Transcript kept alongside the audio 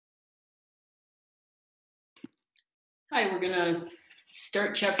Hi, we're going to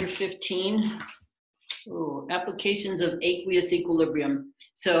start chapter 15. Applications of aqueous equilibrium.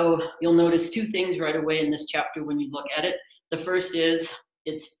 So you'll notice two things right away in this chapter when you look at it. The first is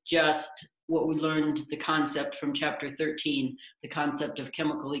it's just what we learned, the concept from chapter 13, the concept of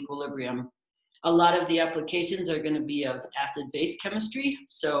chemical equilibrium. A lot of the applications are going to be of acid-base chemistry.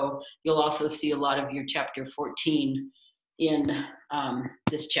 So you'll also see a lot of your chapter 14 in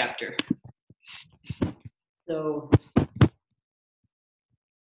this chapter. So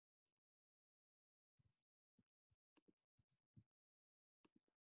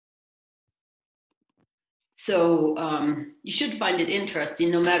you should find it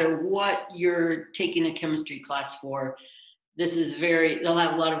interesting no matter what you're taking a chemistry class for. This is they'll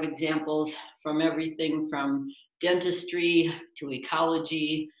have a lot of examples from everything from dentistry to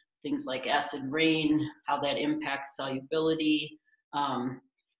ecology, things like acid rain, how that impacts solubility,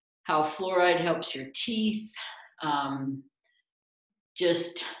 how fluoride helps your teeth,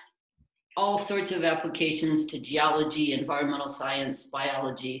 just all sorts of applications to geology, environmental science,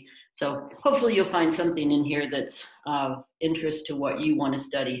 biology. So hopefully you'll find something in here that's of interest to what you want to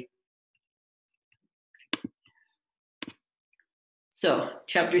study. So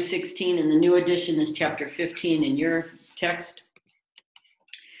chapter 16 in the new edition is chapter 15 in your text.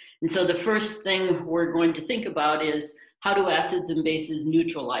 And so the first thing we're going to think about is how do acids and bases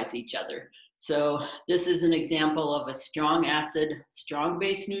neutralize each other? So this is an example of a strong acid, strong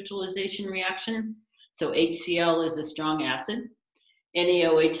base neutralization reaction. So HCl is a strong acid.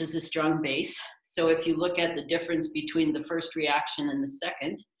 NaOH is a strong base. So if you look at the difference between the first reaction and the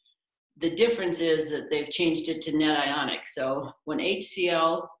second, the difference is that they've changed it to net ionic. So when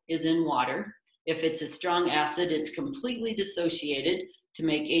HCl is in water, if it's a strong acid, it's completely dissociated to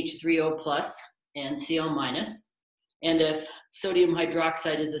make H3O plus and Cl minus. And if sodium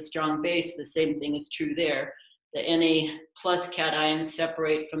hydroxide is a strong base, the same thing is true there. The Na plus cations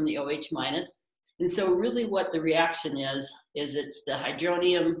separate from the OH minus. And so really what the reaction is it's the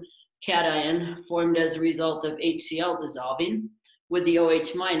hydronium cation formed as a result of HCl dissolving with the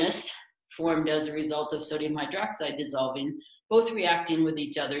OH minus formed as a result of sodium hydroxide dissolving, both reacting with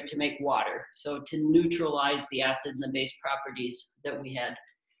each other to make water, so to neutralize the acid and the base properties that we had.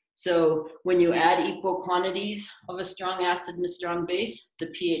 So when you add equal quantities of a strong acid and a strong base, the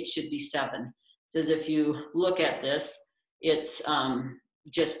pH should be 7. So as if you look at this, it's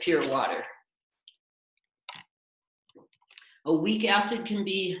just pure water. A weak acid can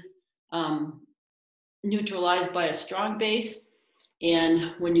be neutralized by a strong base.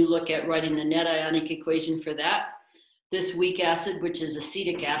 And when you look at writing the net ionic equation for that, this weak acid, which is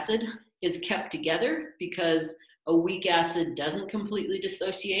acetic acid, is kept together because a weak acid doesn't completely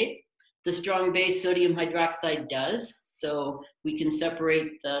dissociate. The strong base, sodium hydroxide, does. So we can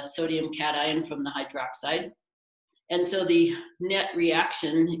separate the sodium cation from the hydroxide. And so the net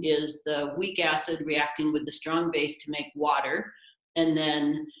reaction is the weak acid reacting with the strong base to make water, and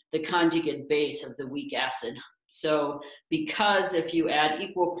then the conjugate base of the weak acid. So because if you add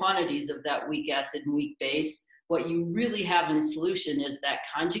equal quantities of that weak acid and weak base, what you really have in solution is that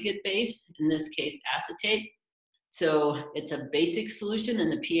conjugate base, in this case acetate. So it's a basic solution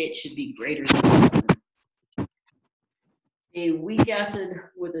and the pH should be greater than 7. A weak acid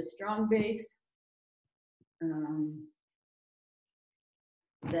with a strong base,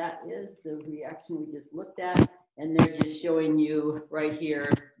 that is the reaction we just looked at, and they're just showing you right here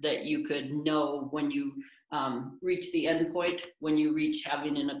that you could know when you reach the end point, when you reach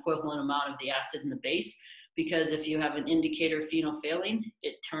having an equivalent amount of the acid and the base, because if you have an indicator phenolphthalein,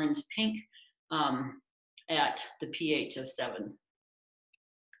 it turns pink at the pH of 7.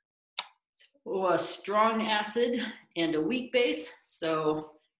 So a strong acid and a weak base,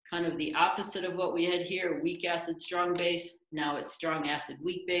 so kind of the opposite of what we had here, weak acid, strong base. Now it's strong acid,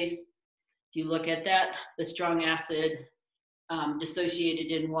 weak base. If you look at that, the strong acid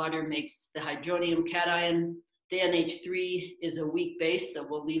dissociated in water makes the hydronium cation. The NH3 is a weak base, so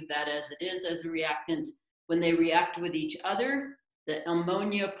we'll leave that as it is as a reactant. When they react with each other, the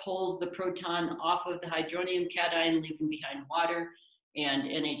ammonia pulls the proton off of the hydronium cation, leaving behind water and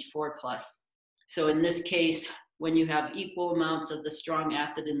NH4 plus. So in this case, when you have equal amounts of the strong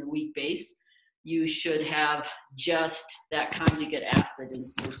acid and the weak base, you should have just that conjugate acid in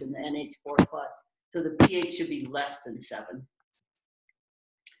solution, the NH4 plus. So the pH should be less than 7.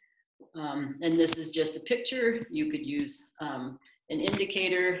 And this is just a picture. You could use an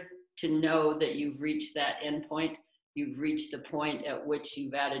indicator to know that you've reached that endpoint. You've reached the point at which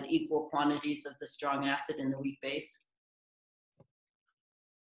you've added equal quantities of the strong acid and the weak base.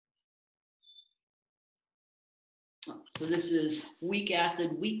 So this is weak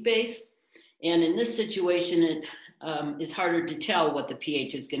acid, weak base. And in this situation, is harder to tell what the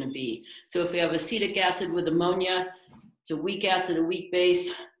pH is going to be. So if we have acetic acid with ammonia, it's a weak acid, a weak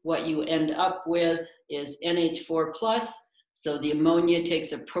base. What you end up with is NH4 plus. So the ammonia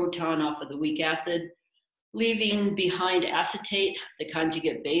takes a proton off of the weak acid, leaving behind acetate, the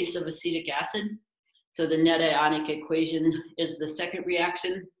conjugate base of acetic acid. So the net ionic equation is the second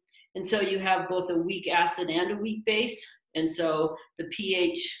reaction. And so you have both a weak acid and a weak base. And so the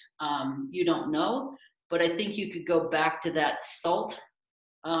pH, you don't know, but I think you could go back to that salt.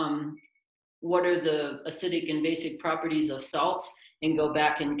 What are the acidic and basic properties of salts, and go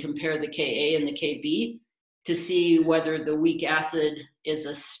back and compare the Ka and the Kb to see whether the weak acid is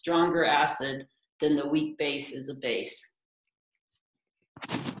a stronger acid than the weak base is a base.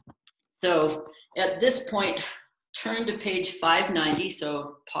 So at this point, turn to page 590.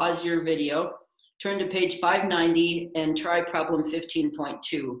 So pause your video, turn to page 590 and try problem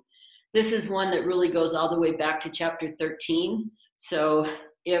 15.2. This is one that really goes all the way back to chapter 13. So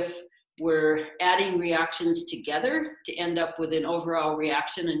if we're adding reactions together to end up with an overall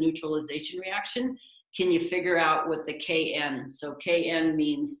reaction, a neutralization reaction, can you figure out what the Kn? So Kn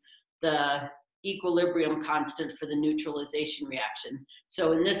means the equilibrium constant for the neutralization reaction.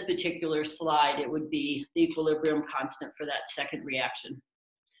 So in this particular slide, it would be the equilibrium constant for that second reaction.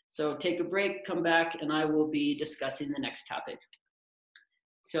 So take a break, come back, and I will be discussing the next topic.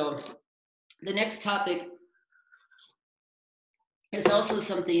 So the next topic is also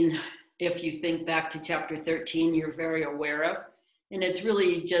something, if you think back to chapter 13, you're very aware of. And it's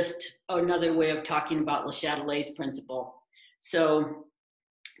really just another way of talking about Le Chatelet's principle. So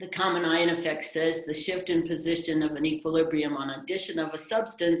the common ion effect says the shift in position of an equilibrium on addition of a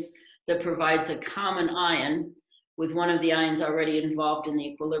substance that provides a common ion with one of the ions already involved in the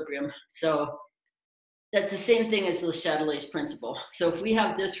equilibrium. So that's the same thing as Le Chatelet's principle. So if we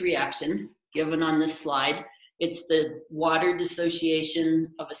have this reaction given on this slide, it's the water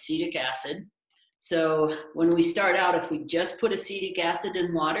dissociation of acetic acid. So when we start out, if we just put acetic acid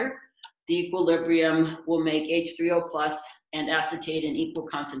in water, the equilibrium will make H3O plus and acetate in equal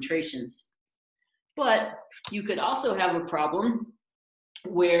concentrations. But you could also have a problem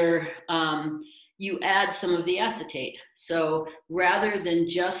where you add some of the acetate. So rather than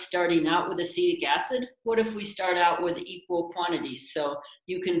just starting out with acetic acid, what if we start out with equal quantities? So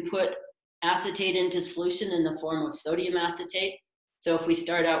you can put acetate into solution in the form of sodium acetate. So if we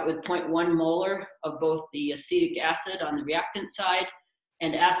start out with 0.1 molar of both the acetic acid on the reactant side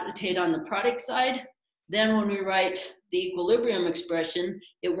and acetate on the product side, then when we write the equilibrium expression,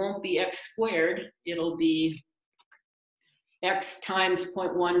 it won't be x squared, it'll be x times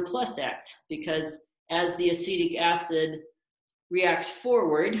 0.1 plus x, because as the acetic acid reacts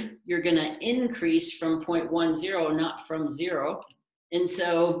forward, you're gonna increase from 0.10, not from 0. And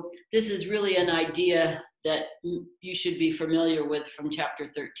so this is really an idea that you should be familiar with from chapter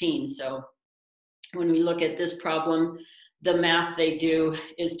 13. So when we look at this problem, the math they do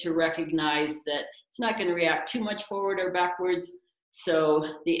is to recognize that it's not going to react too much forward or backwards. So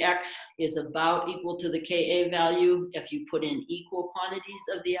the x is about equal to the Ka value if you put in equal quantities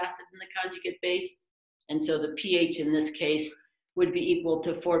of the acid and the conjugate base. And so the pH in this case would be equal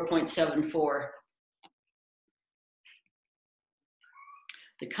to 4.74.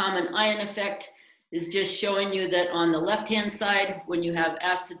 The common ion effect is just showing you that on the left-hand side, when you have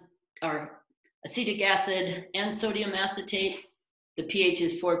acid or acetic acid and sodium acetate, the pH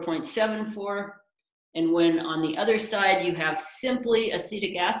is 4.74. And when on the other side you have simply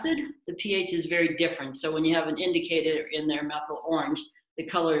acetic acid, the pH is very different. So when you have an indicator in there, methyl orange, the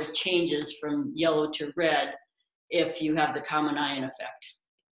color changes from yellow to red if you have the common ion effect.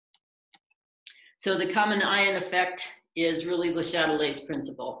 So the common ion effect is really Le Chatelet's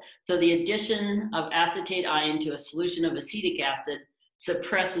principle. So the addition of acetate ion to a solution of acetic acid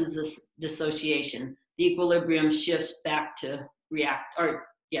suppresses this dissociation. The equilibrium shifts back to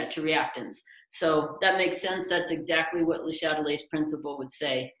reactants. So that makes sense. That's exactly what Le Chatelet's principle would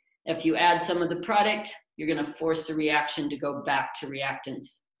say. If you add some of the product, you're going to force the reaction to go back to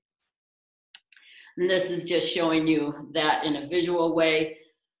reactants. And this is just showing you that in a visual way.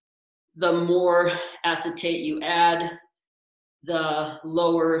 The more acetate you add, the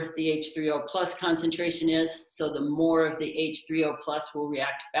lower the H3O plus concentration is. So the more of the H3O plus will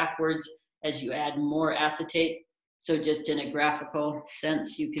react backwards as you add more acetate. So just in a graphical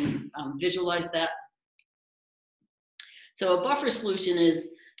sense, you can visualize that. So a buffer solution is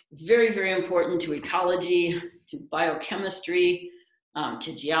very, very important to ecology, to biochemistry,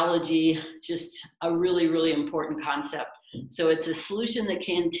 to geology. It's just a really, really important concept. So it's a solution that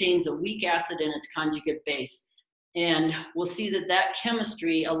contains a weak acid and its conjugate base. And we'll see that that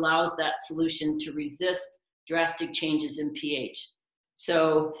chemistry allows that solution to resist drastic changes in pH.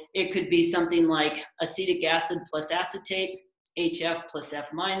 So it could be something like acetic acid plus acetate, HF plus F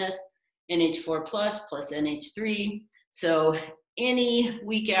minus, NH4 plus NH3. So any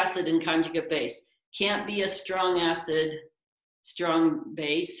weak acid and conjugate base can't be a strong acid, strong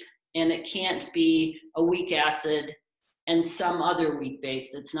base, and it can't be a weak acid and some other weak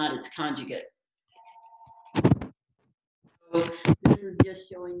base that's not its conjugate. So this is just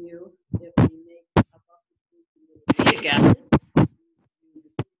showing you if we make a buffer solution with acetic acid,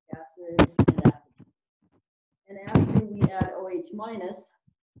 and after we add OH minus,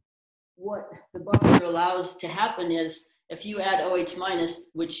 what the buffer allows to happen is if you add OH minus,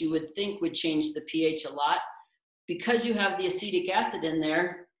 which you would think would change the pH a lot, because you have the acetic acid in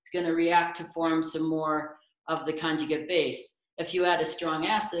there, it's going to react to form some more of the conjugate base. If you add a strong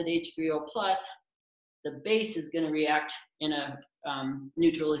acid, H3O+, the base is going to react in a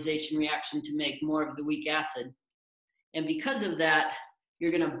neutralization reaction to make more of the weak acid. And because of that,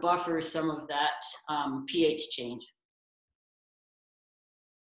 you're going to buffer some of that pH change.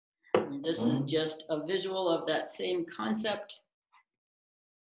 And this is just a visual of that same concept.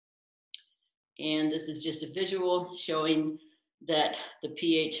 And this is just a visual showing that the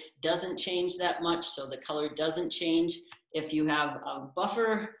pH doesn't change that much, so the color doesn't change if you have a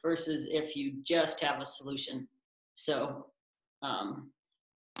buffer versus if you just have a solution. So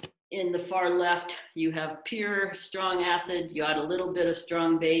in the far left, you have pure strong acid, you add a little bit of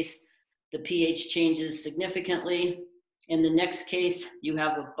strong base, the pH changes significantly. In the next case, you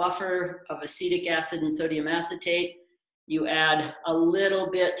have a buffer of acetic acid and sodium acetate. You add a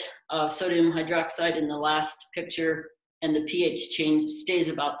little bit of sodium hydroxide in the last picture, and the pH change stays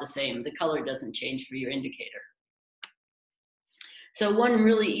about the same. The color doesn't change for your indicator. So one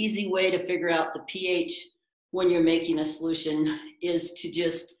really easy way to figure out the pH when you're making a solution is to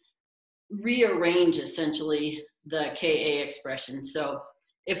just rearrange essentially the Ka expression. So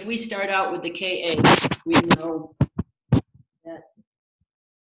if we start out with the Ka, we know that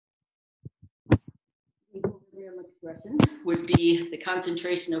the equilibrium expression would be the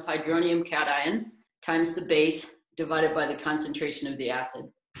concentration of hydronium cation times the base divided by the concentration of the acid.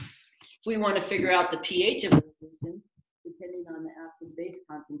 If we want to figure out the pH of the solution, depending on the acid-base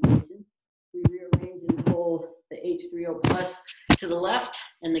concentration, we rearrange and pull the H3O plus to the left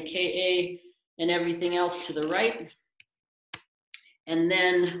and the Ka and everything else to the right. And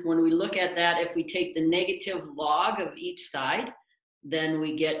then when we look at that, if we take the negative log of each side, then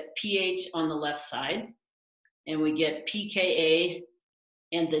we get pH on the left side, and we get pKa,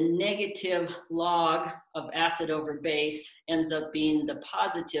 and the negative log of acid over base ends up being the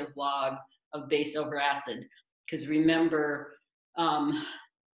positive log of base over acid. Because remember,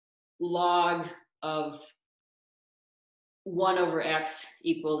 log of 1 over x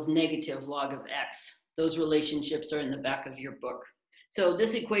equals negative log of x. Those relationships are in the back of your book. So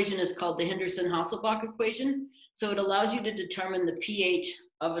this equation is called the Henderson-Hasselbalch equation. So it allows you to determine the pH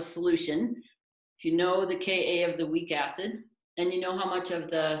of a solution. If you know the Ka of the weak acid, and you know how much of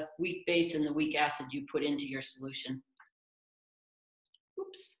the weak base and the weak acid you put into your solution.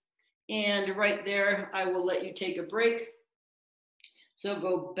 Oops. And right there, I will let you take a break. So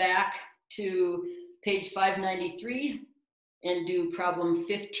go back to page 593 and do problem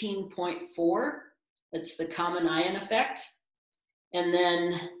 15.4. That's the common ion effect. And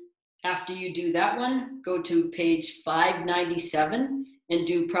then after you do that one, go to page 597 and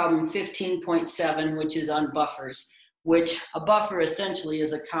do problem 15.7, which is on buffers, which a buffer essentially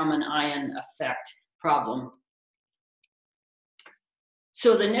is a common ion effect problem.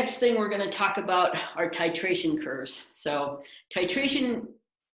 So the next thing we're going to talk about are titration curves. So titration,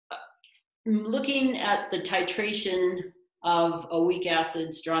 looking at the titration of a weak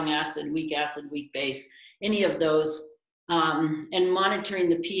acid, strong acid, weak base, any of those, and monitoring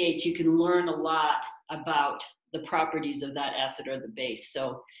the pH, you can learn a lot about the properties of that acid or the base.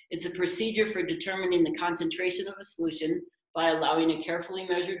 So it's a procedure for determining the concentration of a solution by allowing a carefully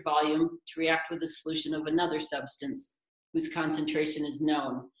measured volume to react with a solution of another substance whose concentration is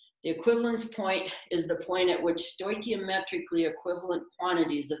known. The equivalence point is the point at which stoichiometrically equivalent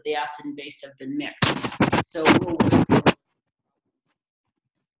quantities of the acid and base have been mixed. So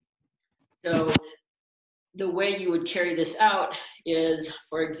the way you would carry this out is,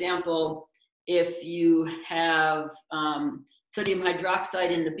 for example, if you have sodium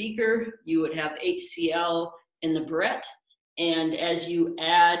hydroxide in the beaker, you would have HCl in the burette. And as you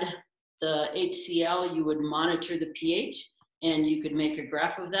add the HCl, you would monitor the pH, and you could make a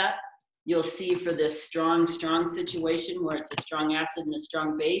graph of that. You'll see for this strong situation where it's a strong acid and a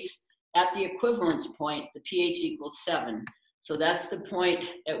strong base, at the equivalence point, the pH equals 7. So that's the point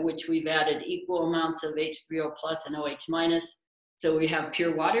at which we've added equal amounts of H3O plus and OH minus. So we have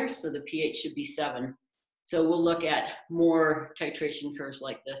pure water, so the pH should be 7. So we'll look at more titration curves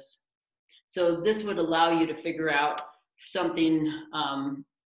like this. So this would allow you to figure out something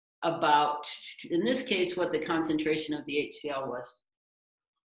about, in this case, what the concentration of the HCl was.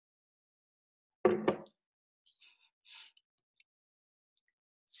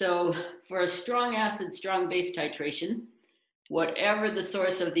 So for a strong acid, strong base titration, whatever the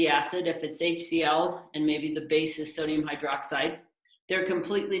source of the acid, if it's HCl and maybe the base is sodium hydroxide, they're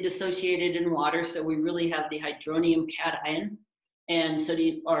completely dissociated in water, so we really have the hydronium cation and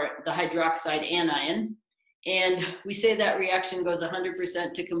sodium, or the hydroxide anion. And we say that reaction goes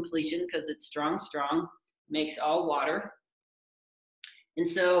 100% to completion because it's strong, makes all water. And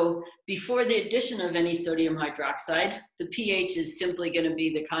so before the addition of any sodium hydroxide, the pH is simply going to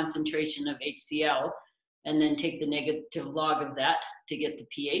be the concentration of HCl, and then take the negative log of that to get the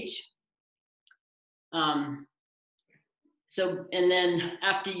pH. And then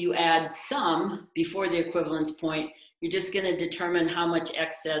after you add some before the equivalence point, you're just going to determine how much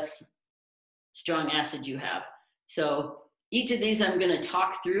excess strong acid you have. So each of these I'm going to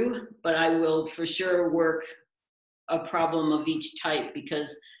talk through, but I will for sure work a problem of each type,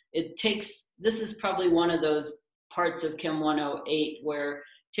 because it takes, this is probably one of those parts of Chem 108 where it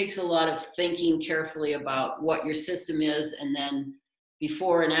takes a lot of thinking carefully about what your system is, and then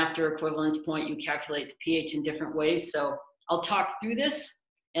before and after equivalence point, you calculate the pH in different ways. So I'll talk through this,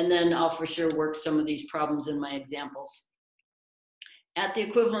 and then I'll for sure work some of these problems in my examples. At the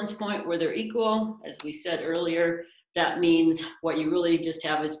equivalence point where they're equal, as we said earlier, that means what you really just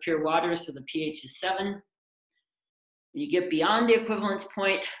have is pure water, so the pH is 7. When you get beyond the equivalence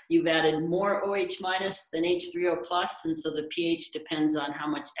point, you've added more OH minus than H3O plus, and so the pH depends on how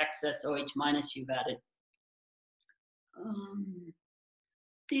much excess OH minus you've added.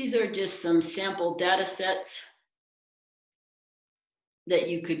 These are just some sample data sets that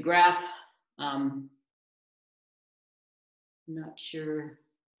you could graph. Not sure,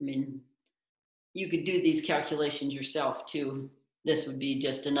 I mean, you could do these calculations yourself too. This would be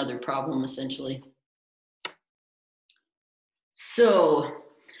just another problem essentially. So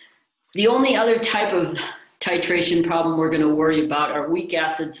the only other type of titration problem we're going to worry about are weak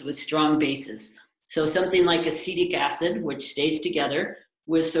acids with strong bases. So something like acetic acid, which stays together,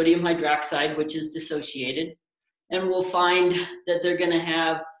 with sodium hydroxide, which is dissociated. And we'll find that they're going to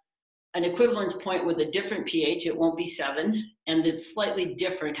have an equivalence point with a different pH. It won't be 7, and it's slightly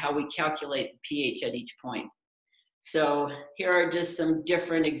different how we calculate the pH at each point. So here are just some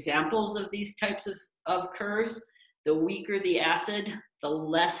different examples of these types of curves. The weaker the acid, the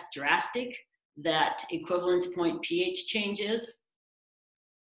less drastic that equivalence point pH change is.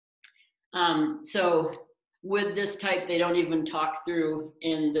 So with this type, they don't even talk through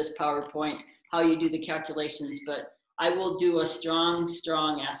in this PowerPoint how you do the calculations, but I will do a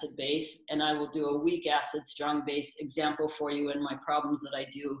strong acid base, and I will do a weak acid, strong base example for you in my problems that I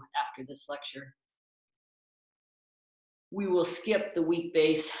do after this lecture. We will skip the weak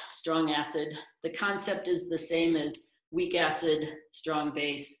base, strong acid. The concept is the same as weak acid, strong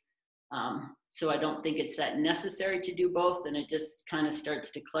base. So I don't think it's that necessary to do both, and it just kind of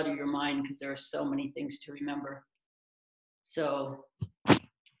starts to clutter your mind because there are so many things to remember. So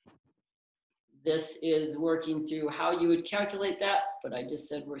this is working through how you would calculate that, but I just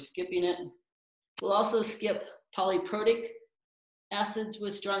said we're skipping it. We'll also skip polyprotic acids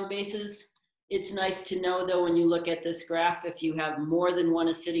with strong bases. It's nice to know though, when you look at this graph, if you have more than one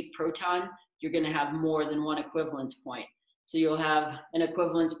acidic proton, you're going to have more than one equivalence point. So you'll have an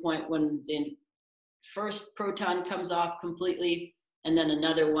equivalence point when the first proton comes off completely, and then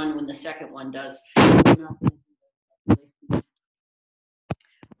another one when the second one does. We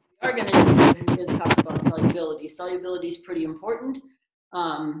are going to do is talk about solubility. Solubility is pretty important.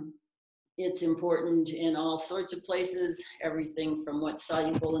 It's important in all sorts of places, everything from what's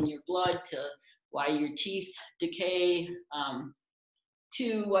soluble in your blood to why your teeth decay,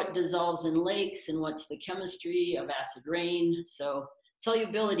 to what dissolves in lakes and what's the chemistry of acid rain. So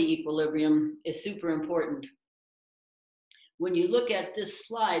solubility equilibrium is super important. When you look at this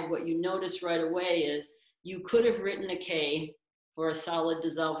slide, what you notice right away is you could have written a K for a solid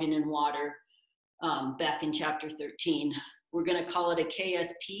dissolving in water back in chapter 13. We're going to call it a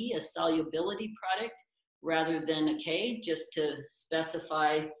KSP, a solubility product, rather than a K, just to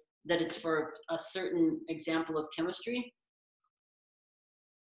specify that it's for a certain example of chemistry.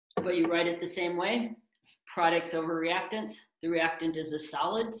 But you write it the same way, products over reactants. The reactant is a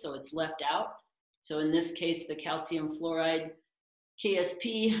solid, so it's left out. So in this case, the calcium fluoride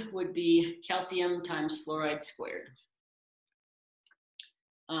KSP would be calcium times fluoride squared.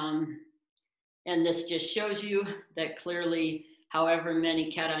 And this just shows you that clearly, however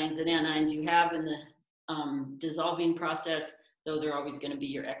many cations and anions you have in the dissolving process, those are always going to be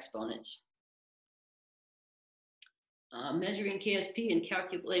your exponents. Measuring KSP and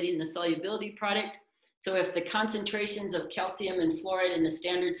calculating the solubility product. So if the concentrations of calcium and fluoride in the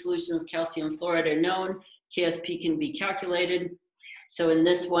standard solution of calcium fluoride are known, KSP can be calculated. So in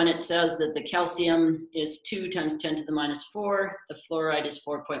this one, it says that the calcium is 2 times 10 to the minus 4. The fluoride is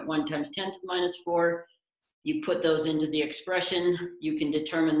 4.1 times 10 to the minus 4. You put those into the expression, you can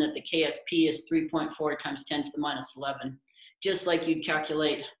determine that the KSP is 3.4 times 10 to the minus 11, just like you'd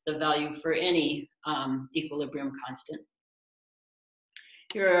calculate the value for any equilibrium constant.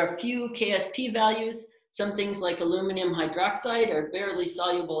 Here are a few KSP values. Some things like aluminum hydroxide are barely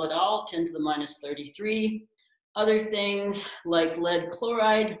soluble at all, 10 to the minus 33. Other things like lead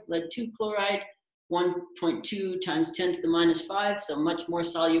chloride, lead 2 chloride, 1.2 times 10 to the minus 5, so much more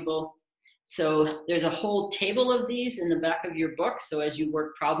soluble. So there's a whole table of these in the back of your book. So as you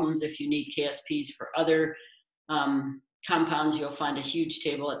work problems, if you need KSPs for other compounds, you'll find a huge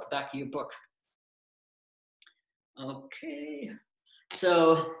table at the back of your book. Okay,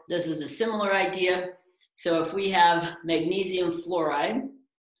 so this is a similar idea. So if we have magnesium fluoride,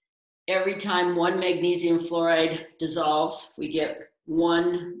 every time one magnesium fluoride dissolves, we get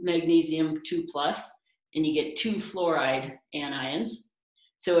 1 magnesium 2+, and you get 2 fluoride anions.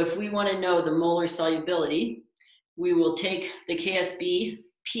 So if we want to know the molar solubility, we will take the KSB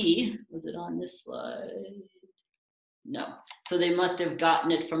P. Was it on this slide? No. So they must have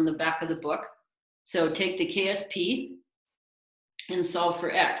gotten it from the back of the book. So take the KSP and solve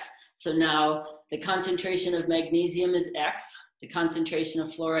for X. So now the concentration of magnesium is X. The concentration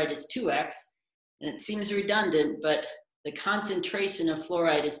of fluoride is 2X. And it seems redundant, but the concentration of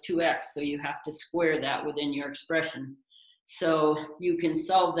fluoride is 2X. So you have to square that within your expression. So you can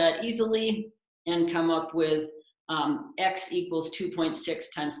solve that easily and come up with X equals 2.6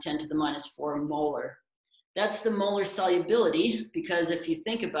 times 10 to the minus 4 molar. That's the molar solubility, because if you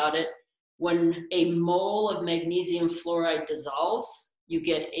think about it, when a mole of magnesium fluoride dissolves, you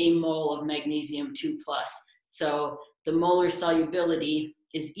get a mole of magnesium 2+. So the molar solubility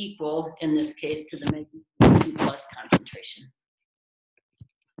is equal, in this case, to the magnesium 2+ concentration.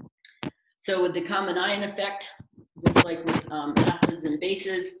 So with the common ion effect, just like with acids and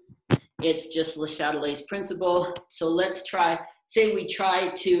bases, it's just Le Chatelet's principle. So let's try, say we try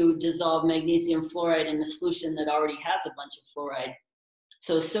to dissolve magnesium fluoride in a solution that already has a bunch of fluoride.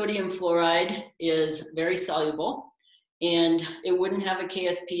 So sodium fluoride is very soluble, and it wouldn't have a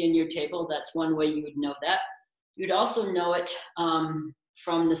KSP in your table. That's one way you would know that. You'd also know it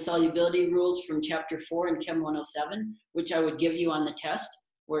from the solubility rules from chapter 4 in Chem 107, which I would give you on the test,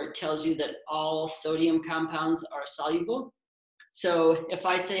 where it tells you that all sodium compounds are soluble. So if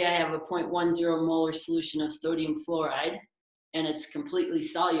I say I have a 0.10 molar solution of sodium fluoride and it's completely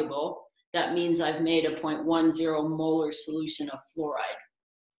soluble, that means I've made a 0.10 molar solution of fluoride.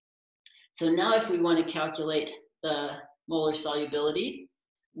 So now if we want to calculate the molar solubility,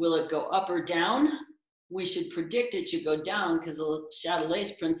 will it go up or down? We should predict it should go down, because Le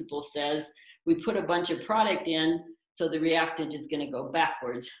Chatelet's principle says we put a bunch of product in, so the reactant is going to go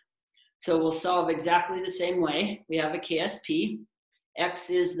backwards. So we'll solve exactly the same way. We have a KSP. X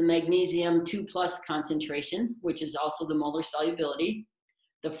is the magnesium 2+ concentration, which is also the molar solubility.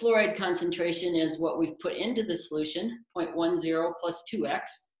 The fluoride concentration is what we've put into the solution, 0.10 plus 2X,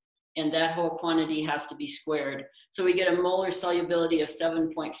 and that whole quantity has to be squared. So we get a molar solubility of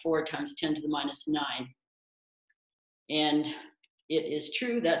 7.4 times 10 to the minus 9. And it is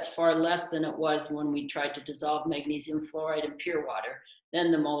true, that's far less than it was when we tried to dissolve magnesium fluoride in pure water.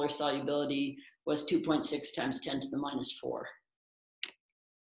 Then the molar solubility was 2.6 times 10 to the minus 4.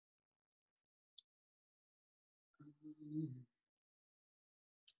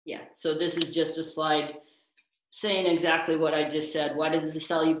 Yeah, so this is just a slide saying exactly what I just said. Why does the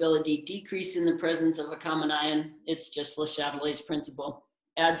solubility decrease in the presence of a common ion? It's just Le Chatelet's principle.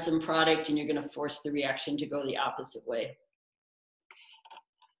 Add some product and you're going to force the reaction to go the opposite way.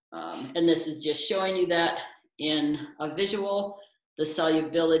 And this is just showing you that in a visual. The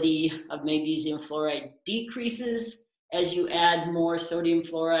solubility of magnesium fluoride decreases as you add more sodium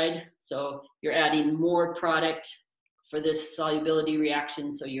fluoride. So you're adding more product for this solubility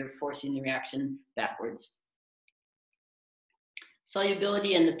reaction, so you're forcing the reaction backwards.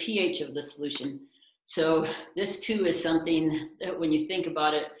 Solubility and the pH of the solution. So this too is something that, when you think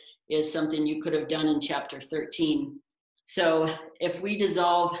about it, is something you could have done in chapter 13. So if we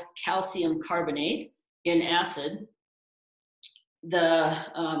dissolve calcium carbonate in acid, the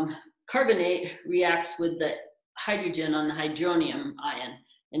carbonate reacts with the hydrogen on the hydronium ion.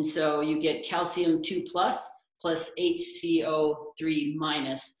 And so you get calcium 2 plus HCO3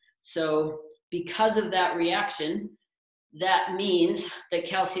 minus. So because of that reaction, that means that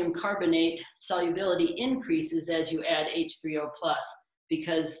calcium carbonate solubility increases as you add H3O plus,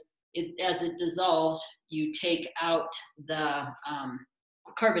 because as it dissolves, you take out the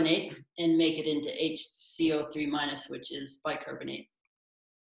carbonate and make it into HCO3 minus, which is bicarbonate.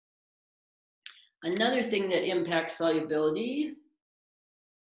 Another thing that impacts solubility,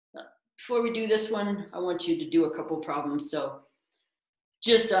 before we do this one, I want you to do a couple problems. So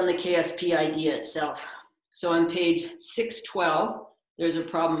just on the KSP idea itself. So on page 612, there's a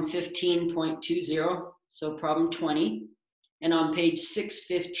problem 15.20, so problem 20. And on page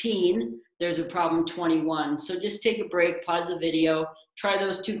 615, there's a problem 21. So just take a break, pause the video, try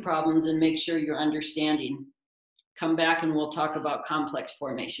those two problems and make sure you're understanding. Come back and we'll talk about complex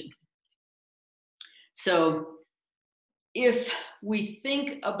formation. So if we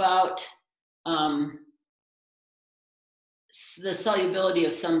think about the solubility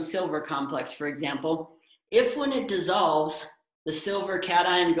of some silver complex, for example, if when it dissolves, the silver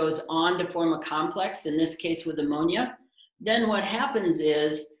cation goes on to form a complex, in this case with ammonia, then what happens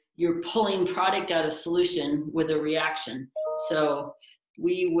is you're pulling product out of solution with a reaction. So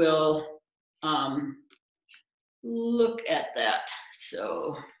we will look at that.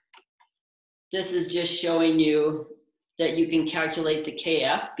 So this is just showing you that you can calculate the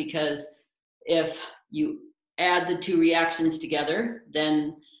KF, because if you add the two reactions together,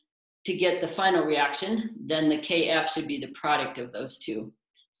 then to get the final reaction, then the KF should be the product of those two.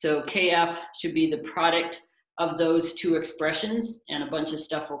 So KF should be the product of those two expressions, and a bunch of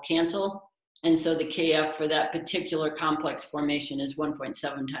stuff will cancel. And so the KF for that particular complex formation is 1.7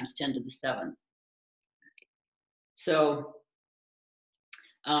 times 10 to the 7. So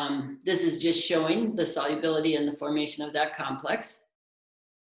this is just showing the solubility and the formation of that complex.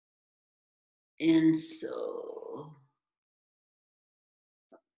 And so,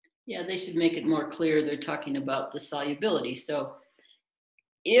 yeah, they should make it more clear. They're talking about the solubility. So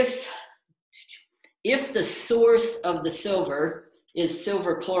if the source of the silver is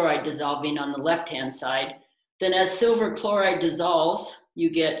silver chloride dissolving on the left-hand side, then as silver chloride dissolves, you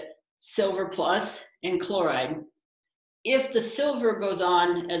get silver plus and chloride. If the silver goes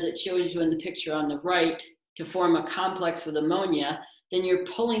on, as it shows you in the picture on the right, to form a complex with ammonia, then you're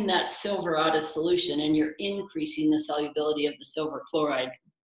pulling that silver out of solution and you're increasing the solubility of the silver chloride.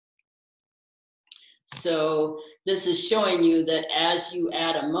 So this is showing you that as you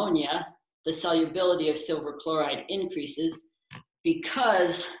add ammonia, the solubility of silver chloride increases,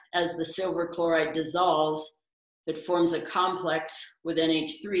 because as the silver chloride dissolves, it forms a complex with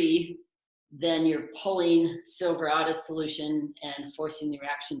NH3, then you're pulling silver out of solution and forcing the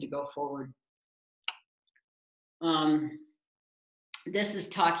reaction to go forward. This is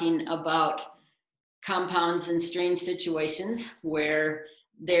talking about compounds in strange situations where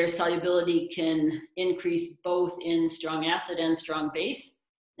their solubility can increase both in strong acid and strong base.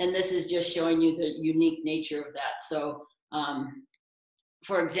 And this is just showing you the unique nature of that. So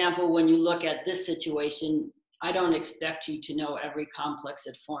for example, when you look at this situation, I don't expect you to know every complex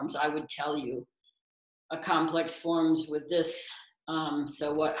it forms. I would tell you a complex forms with this.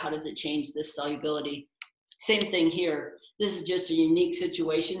 So how does it change this solubility? Same thing here. This is just a unique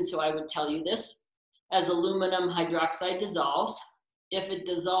situation, so I would tell you this. As aluminum hydroxide dissolves, if it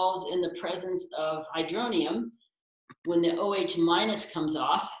dissolves in the presence of hydronium, when the OH minus comes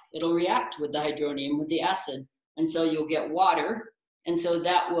off, it'll react with the hydronium, with the acid. And so you'll get water. And so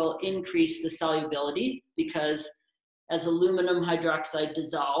that will increase the solubility, because as aluminum hydroxide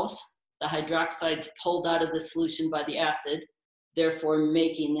dissolves, the hydroxide's pulled out of the solution by the acid, therefore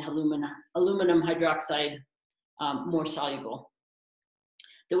making the aluminum hydroxide more soluble.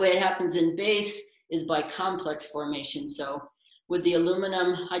 The way it happens in base is by complex formation. So with the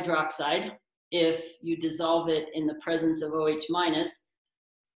aluminum hydroxide, if you dissolve it in the presence of OH minus,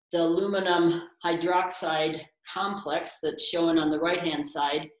 the aluminum hydroxide complex that's shown on the right-hand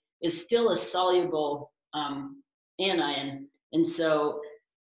side is still a soluble anion. And so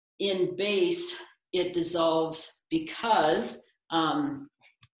in base, it dissolves because of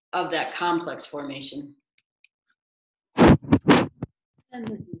that complex formation.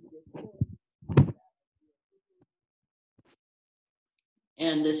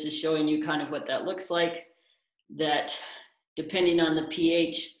 And this is showing you kind of what that looks like, that depending on the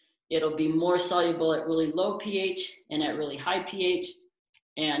pH, it'll be more soluble at really low pH and at really high pH,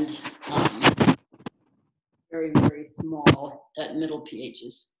 and very, very small at middle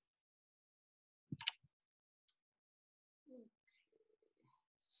pHs.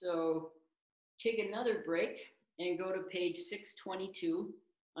 So take another break and go to page 622.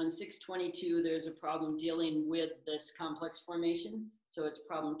 On 622, there's a problem dealing with this complex formation. So it's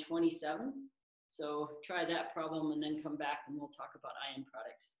problem 27. So try that problem and then come back and we'll talk about ion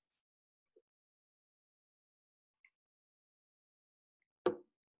products.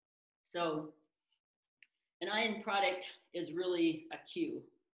 So an ion product is really a Q.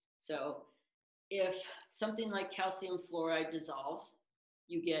 So if something like calcium fluoride dissolves,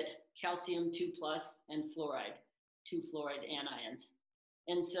 you get calcium 2+ and fluoride, 2 fluoride anions.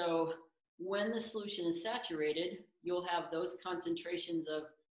 And so when the solution is saturated, you'll have those concentrations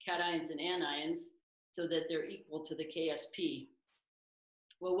of cations and anions so that they're equal to the KSP.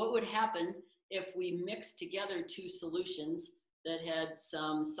 Well, what would happen if we mixed together two solutions that had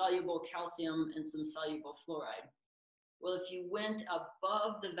some soluble calcium and some soluble fluoride? Well, if you went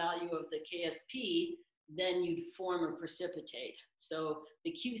above the value of the KSP, then you'd form or precipitate. So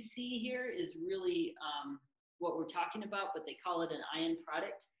the QC here is really what we're talking about, but they call it an ion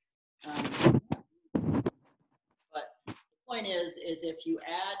product. But the point is if you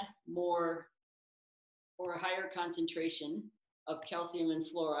add more or a higher concentration of calcium and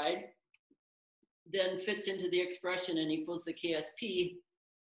fluoride, then fits into the expression and equals the KSP,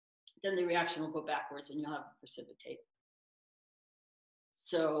 then the reaction will go backwards and you'll have to precipitate.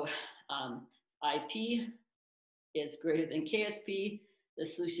 So IP is greater than KSP. The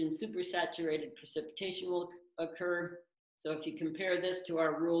solution supersaturated, precipitation will occur. So if you compare this to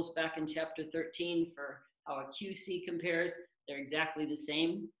our rules back in chapter 13 for how a QC compares, they're exactly the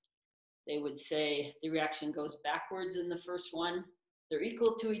same. They would say the reaction goes backwards in the first one. They're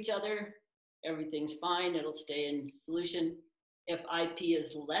equal to each other. Everything's fine. It'll stay in solution. If IP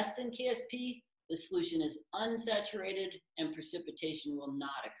is less than KSP, the solution is unsaturated and precipitation will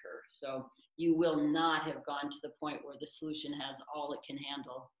not occur. So you will not have gone to the point where the solution has all it can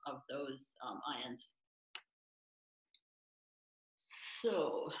handle of those ions.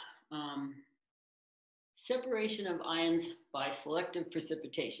 So separation of ions by selective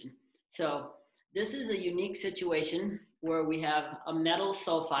precipitation. So this is a unique situation where we have a metal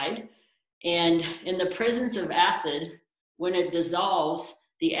sulfide, and in the presence of acid, when it dissolves,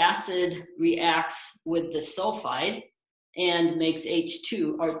 the acid reacts with the sulfide and makes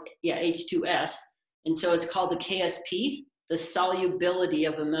H2S. And so it's called the KSP, the solubility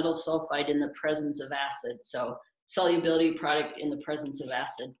of a metal sulfide in the presence of acid. So solubility product in the presence of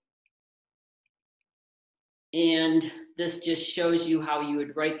acid. And this just shows you how you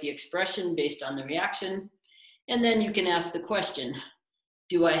would write the expression based on the reaction. And then you can ask the question,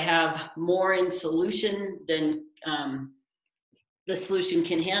 do I have more in solution than the solution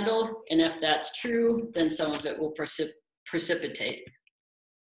can handle? And if that's true, then some of it will precipitate.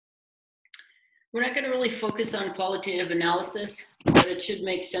 We're not going to really focus on qualitative analysis, but it should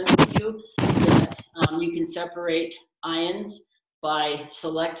make sense to you that you can separate ions by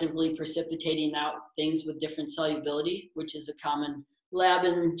selectively precipitating out things with different solubility, which is a common lab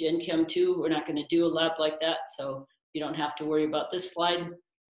in Gen Chem 2. We're not going to do a lab like that, so you don't have to worry about this slide.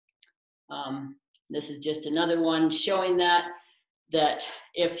 This is just another one showing that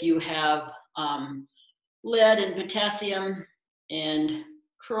if you have lead and potassium and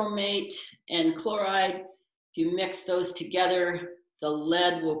chromate and chloride, if you mix those together, the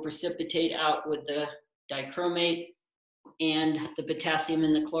lead will precipitate out with the dichromate, and the potassium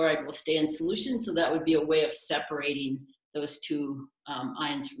and the chloride will stay in solution. So that would be a way of separating those two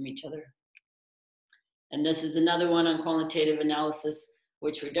ions from each other. And this is another one on qualitative analysis,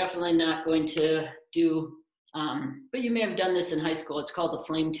 which we're definitely not going to do, but you may have done this in high school. It's called the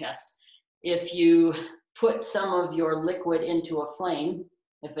flame test. If you put some of your liquid into a flame,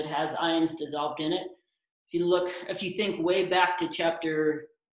 if it has ions dissolved in it, if you think way back to chapter,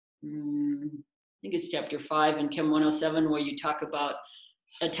 I think it's chapter 5 in Chem 107, where you talk about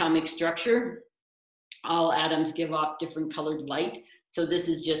atomic structure, all atoms give off different colored light. So this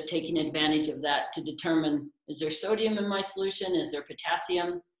is just taking advantage of that to determine, is there sodium in my solution? Is there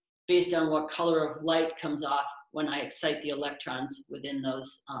potassium? Based on what color of light comes off when I excite the electrons within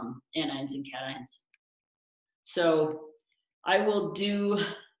those anions and cations. So I will do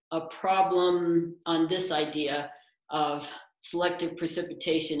a problem on this idea of selective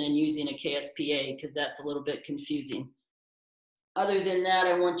precipitation and using a KSPA, because that's a little bit confusing. Other than that,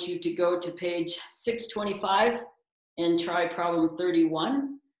 I want you to go to page 625 and try problem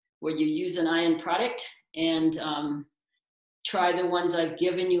 31, where you use an ion product, and try the ones I've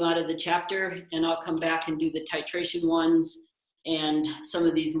given you out of the chapter, and I'll come back and do the titration ones and some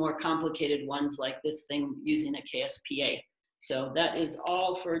of these more complicated ones like this thing using a KSPA. So that is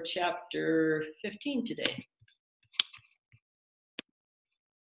all for chapter 15 today.